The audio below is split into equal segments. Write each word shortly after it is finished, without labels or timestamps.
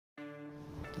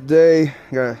Today,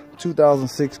 I got a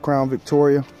 2006 Crown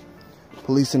Victoria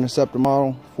police interceptor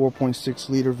model, 4.6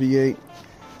 liter V8.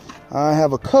 I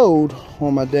have a code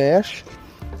on my dash.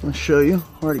 I'll show you.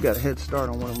 Already got a head start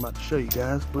on what I'm about to show you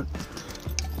guys, but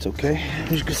it's okay.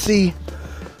 As you can see,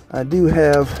 I do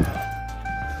have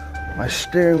my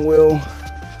steering wheel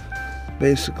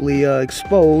basically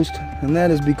exposed, and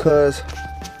that is because,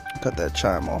 cut that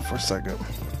chime off for a second.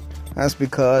 That's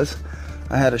because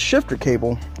I had a shifter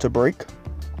cable to break,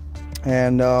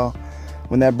 and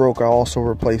when that broke, I also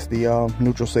replaced the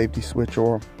neutral safety switch,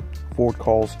 or Ford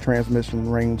calls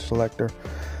transmission range selector.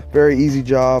 Very easy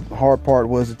job. Hard part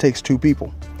was it takes two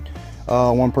people,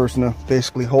 one person to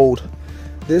basically hold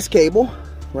this cable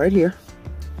right here,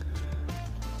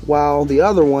 while the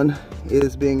other one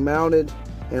is being mounted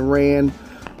and ran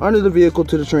under the vehicle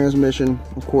to the transmission,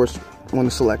 of course, on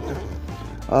the selector.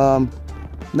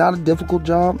 Not a difficult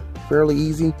job, fairly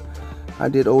easy. I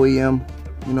did OEM,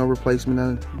 replacement.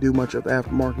 I didn't do much of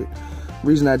aftermarket. The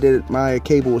reason I did it, my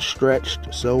cable was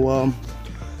stretched. So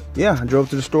yeah, I drove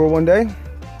to the store one day.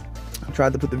 I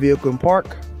tried to put the vehicle in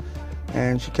park,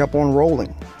 and she kept on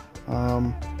rolling.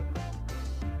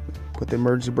 Put the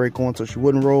emergency brake on so she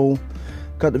wouldn't roll.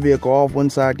 Cut the vehicle off one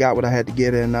side, got what I had to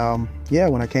get, and yeah,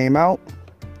 when I came out,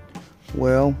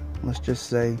 well, let's just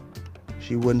say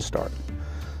she wouldn't start.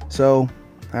 So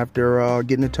after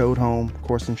getting it towed home, of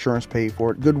course, insurance paid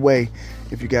for it. Good way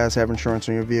if you guys have insurance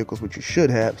on your vehicles, which you should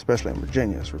have, especially in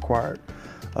Virginia, it's required.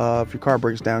 If your car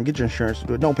breaks down, get your insurance to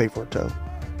do it. Don't pay for a tow,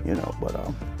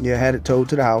 But yeah, I had it towed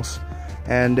to the house,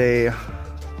 and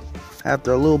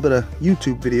after a little bit of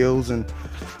YouTube videos and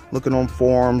looking on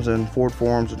forums and Ford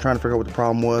forums and trying to figure out what the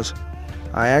problem was,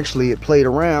 I actually played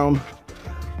around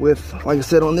with, like I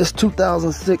said, on this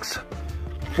 2006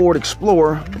 Ford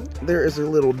Explorer, there is a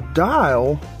little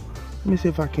dial. Let me see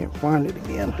if I can't find it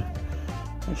again.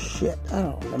 Oh, shit, I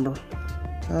don't remember.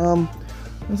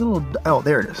 There's a little, oh,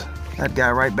 there it is. That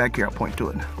guy right back here, I'll point to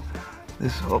it.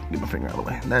 This, oh, get my finger out of the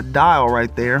way. That dial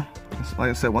right there,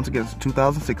 like I said, once again, it's a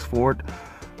 2006 Ford,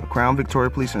 a Crown Victoria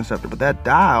police interceptor, but that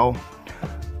dial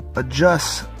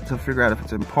adjusts to figure out if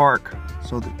it's in park,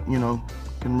 so that,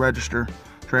 can register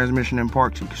transmission in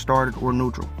park, so you can start it, or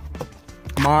neutral.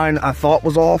 Mine I thought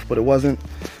was off, but it wasn't.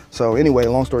 So anyway,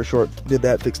 long story short, did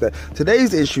that, fix that.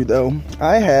 Today's issue though,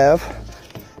 I have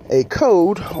a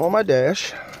code on my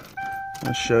dash.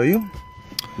 I'll show you.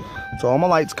 So all my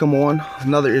lights come on.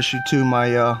 Another issue too,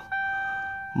 my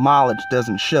mileage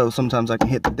doesn't show. Sometimes I can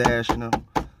hit the dash,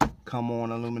 come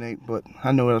on, illuminate, but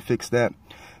I know how to fix that.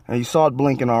 Now you saw it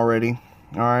blinking already.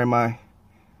 All right, my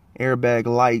airbag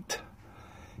light,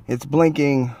 it's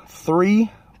blinking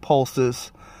 3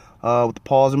 pulses with the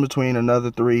pause in between,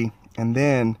 another 3, and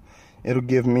then it'll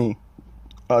give me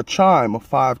a chime of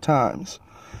 5 times.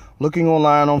 Looking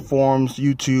online on forums,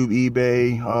 YouTube,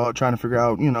 eBay, trying to figure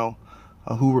out,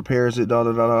 who repairs it,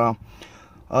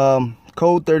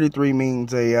 Code 33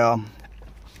 means a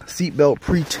seatbelt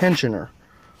pretensioner.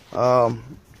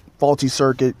 Faulty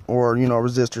circuit, or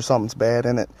resistor, something's bad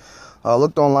in it.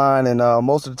 Looked online, and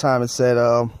most of the time it said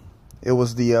it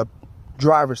was the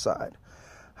driver's side.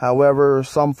 However,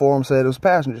 some forums said it was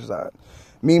passenger side.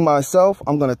 Me myself,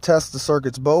 I'm going to test the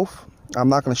circuits both. I'm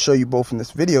not going to show you both in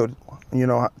this video,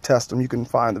 test them. You can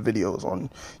find the videos on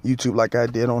YouTube like I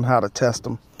did on how to test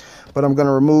them. But I'm going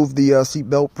to remove the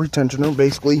seatbelt pretensioner,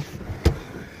 basically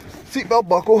seatbelt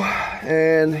buckle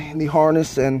and the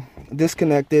harness, and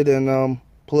disconnect it, and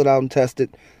pull it out and test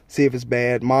it, see if it's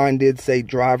bad. Mine did say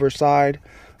driver side.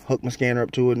 Hooked my scanner up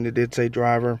to it, and it did say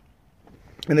driver.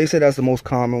 And they said that's the most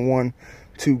common one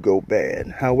to go bad.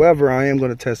 However, I am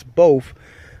going to test both.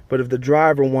 But if the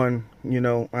driver one,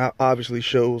 obviously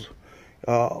shows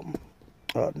a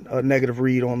negative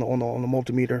read on the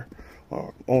multimeter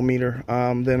or ohmmeter,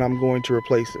 then I'm going to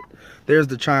replace it. There's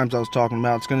the chimes I was talking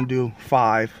about. It's going to do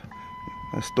 5.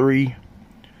 That's 3.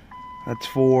 That's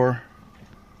 4.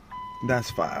 That's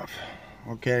 5.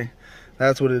 Okay,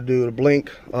 that's what it'll do. It'll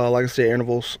blink, like I said,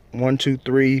 intervals 1, 2,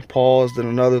 3, pause, then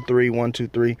another 3, 1, 2,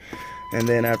 3, and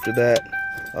then after that,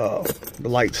 the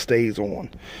light stays on.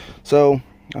 So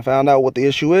I found out what the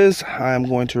issue is. I am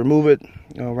going to remove it.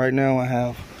 Right now I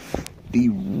have the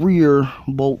rear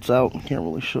bolts out. Can't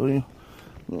really show you.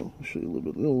 I'll show you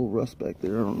a little rust back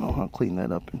there. I don't know how to clean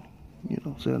that up and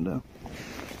sand down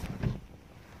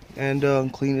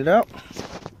and clean it out.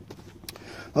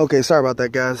 Okay, sorry about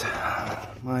that, guys.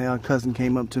 My cousin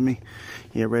came up to me.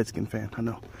 Yeah, Redskin fan, I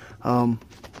know.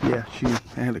 Yeah, she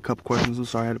had a couple questions. I'm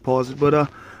sorry I had to pause it, but I'm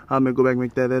gonna go back and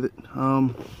make that edit. I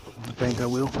think I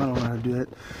will. I don't know how to do that.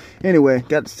 Anyway,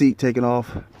 got the seat taken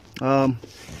off.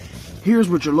 Here's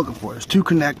what you're looking for. There's 2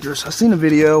 connectors. I seen a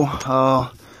video.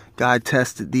 Guy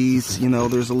tested these. You know,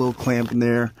 there's a little clamp in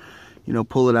there. You know,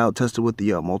 pull it out, test it with the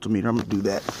multimeter. I'm gonna do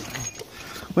that.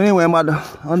 But anyway, I'm about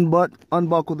to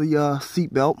unbuckle the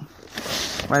seat belt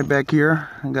right back here.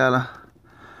 I gotta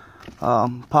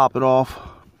pop it off.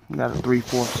 I got a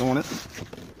 3/4 on it,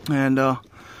 and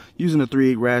using a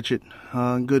 3/8 ratchet,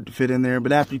 good to fit in there.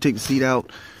 But after you take the seat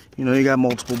out, you know, you got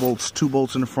multiple bolts, 2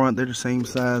 bolts in the front. They're the same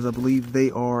size. I believe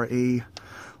they are a,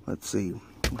 let's see,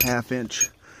 1/2 inch.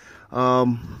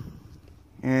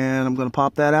 And I'm gonna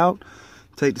pop that out,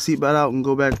 take the seat belt out, and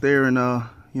go back there and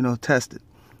you know, test it.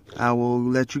 I will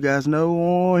let you guys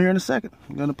know here in a second.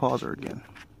 I'm gonna pause her again.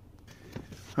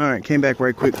 All right, came back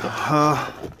right quick.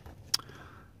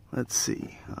 Let's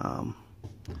see.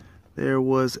 There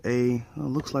was a, oh,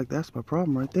 looks like that's my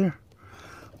problem right there.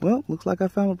 Well, looks like I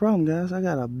found my problem, guys. I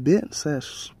got a bent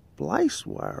splice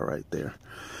wire right there.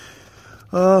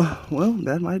 Well,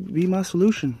 that might be my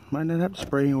solution. Might not have to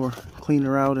spray or clean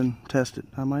her out and test it.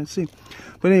 I might see.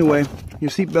 But anyway, your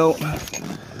seat belt.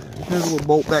 There's a little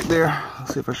bolt back there.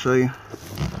 Let's see if I show you.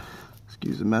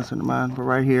 Excuse the mess in the mind, but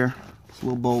right here, it's a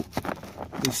little bolt.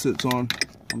 It sits on.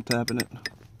 I'm tapping it.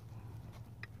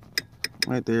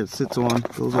 Right there, it sits on.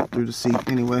 Goes up through the seat.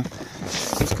 Anyway,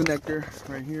 this connector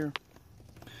right here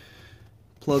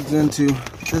plugs into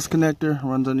this connector,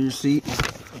 runs under your seat.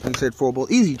 Like I said, 4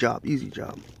 bolt. Easy job, easy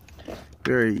job.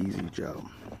 Very easy job.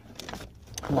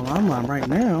 Well, I'm on right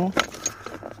now.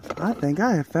 I think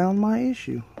I have found my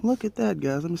issue. Look at that,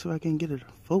 guys. Let me see if I can get it to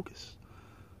focus.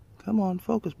 Come on,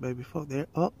 focus, baby. There,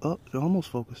 up. You're almost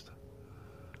focused.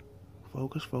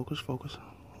 Focus, focus, focus.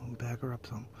 I'll back her up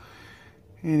some.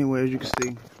 Anyway, as you can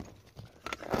see,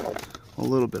 a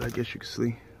little bit, I guess you can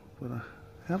see, but I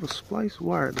have a splice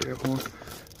wire there,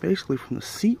 basically from the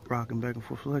seat rocking back and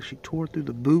forth. It's like she tore through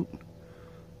the boot.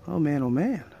 Oh man, oh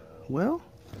man. Well,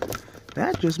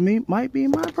 that just might be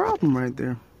my problem right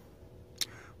there.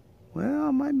 Well,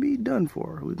 I might be done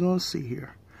for. We're gonna see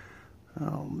here.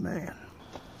 Oh man.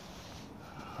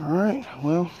 All right.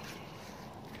 Well,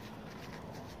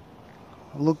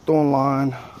 I looked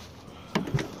online.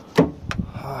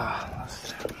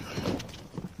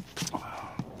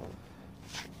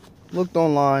 Looked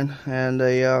online, and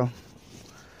I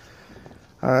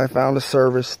found a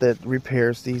service that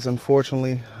repairs these.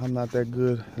 Unfortunately, I'm not that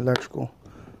good electrical,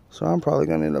 so I'm probably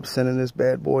gonna end up sending this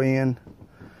bad boy in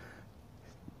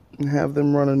and have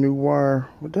them run a new wire.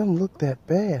 It doesn't look that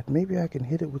bad. Maybe I can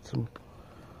hit it with some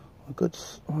good.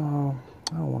 I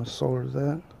don't want to solder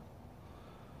that.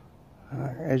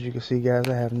 As you can see, guys,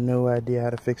 I have no idea how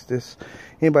to fix this.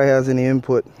 Anybody has any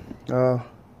input,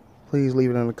 please leave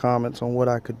it in the comments on what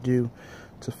I could do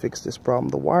to fix this problem.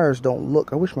 The wires don't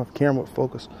look, I wish my camera would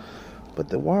focus, but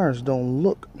the wires don't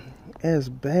look as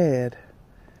bad.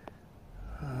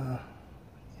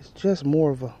 It's just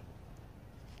more of a,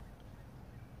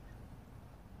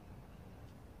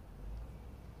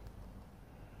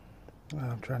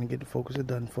 I'm trying to get the focus. It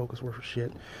doesn't focus worth a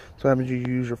shit. So happens you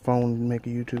use your phone and make a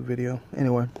YouTube video.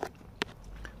 Anyway,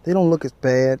 they don't look as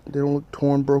bad. They don't look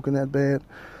torn, broken that bad.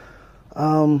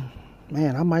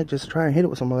 Man, I might just try and hit it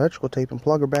with some electrical tape and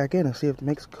plug her back in and see if it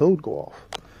makes the code go off.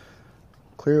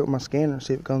 Clear it with my scanner and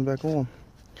see if it comes back on.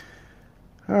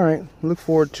 Alright, look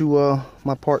forward to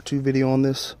my part 2 video on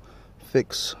this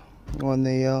fix on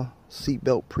the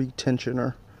seatbelt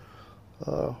pre-tensioner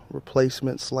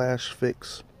replacement /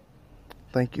 fix.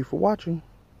 Thank you for watching.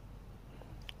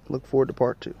 Look forward to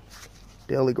part 2.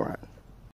 Daily grind.